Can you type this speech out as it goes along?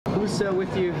Who's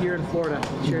with you here in Florida,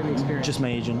 sharing the experience? Just my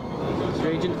agent.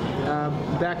 Your agent.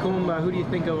 Back home, who do you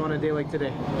think of on a day like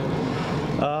today?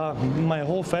 My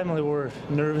whole family were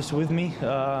nervous with me.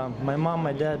 My mom,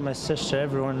 my dad, my sister,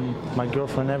 everyone, my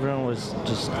girlfriend, everyone was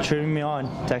just cheering me on,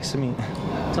 texting me.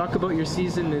 Talk about your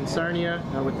season in Sarnia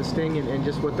with the Sting and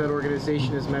just what that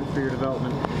organization has meant for your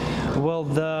development. Well,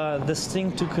 the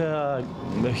Sting took a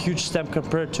huge step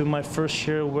compared to my first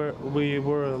year, where we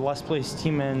were a last place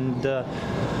team and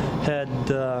had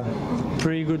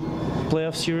pretty good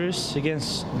playoff series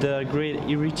against the great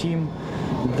Erie team.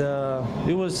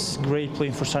 It was great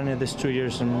playing for Sarnia these 2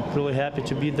 years. I'm really happy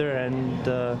to be there and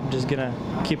just gonna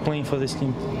keep playing for this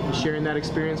team. Sharing that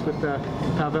experience with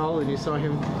Pavel, and you saw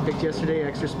him picked yesterday,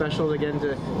 extra special again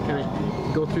to kind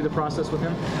of go through the process with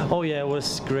him? Oh yeah, it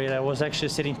was great. I was actually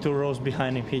sitting 2 rows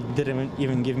behind him. He didn't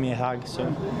even give me a hug, so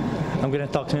I'm gonna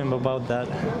talk to him about that.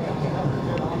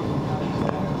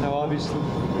 Now,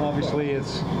 obviously,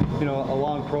 it's a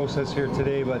long process here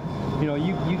today, but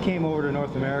you came over to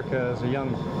North America as a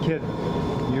young kid.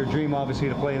 Your dream, obviously,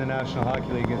 to play in the National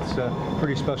Hockey League. It's a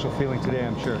pretty special feeling today,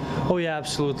 I'm sure. Oh yeah,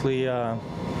 absolutely.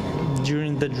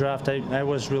 During the draft, I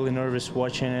was really nervous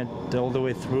watching it all the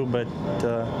way through, but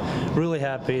really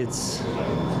happy. It's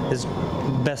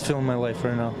the best feeling in my life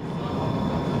right now.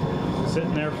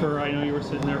 Sitting there I know you were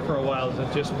sitting there for a while. Is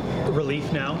it just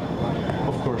relief now?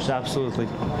 Of course, absolutely.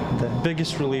 The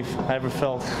biggest relief I ever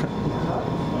felt.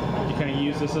 You kind of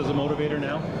use this as a motivator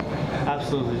now?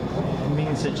 Absolutely. It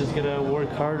means I just gotta work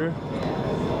harder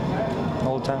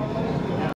all the time.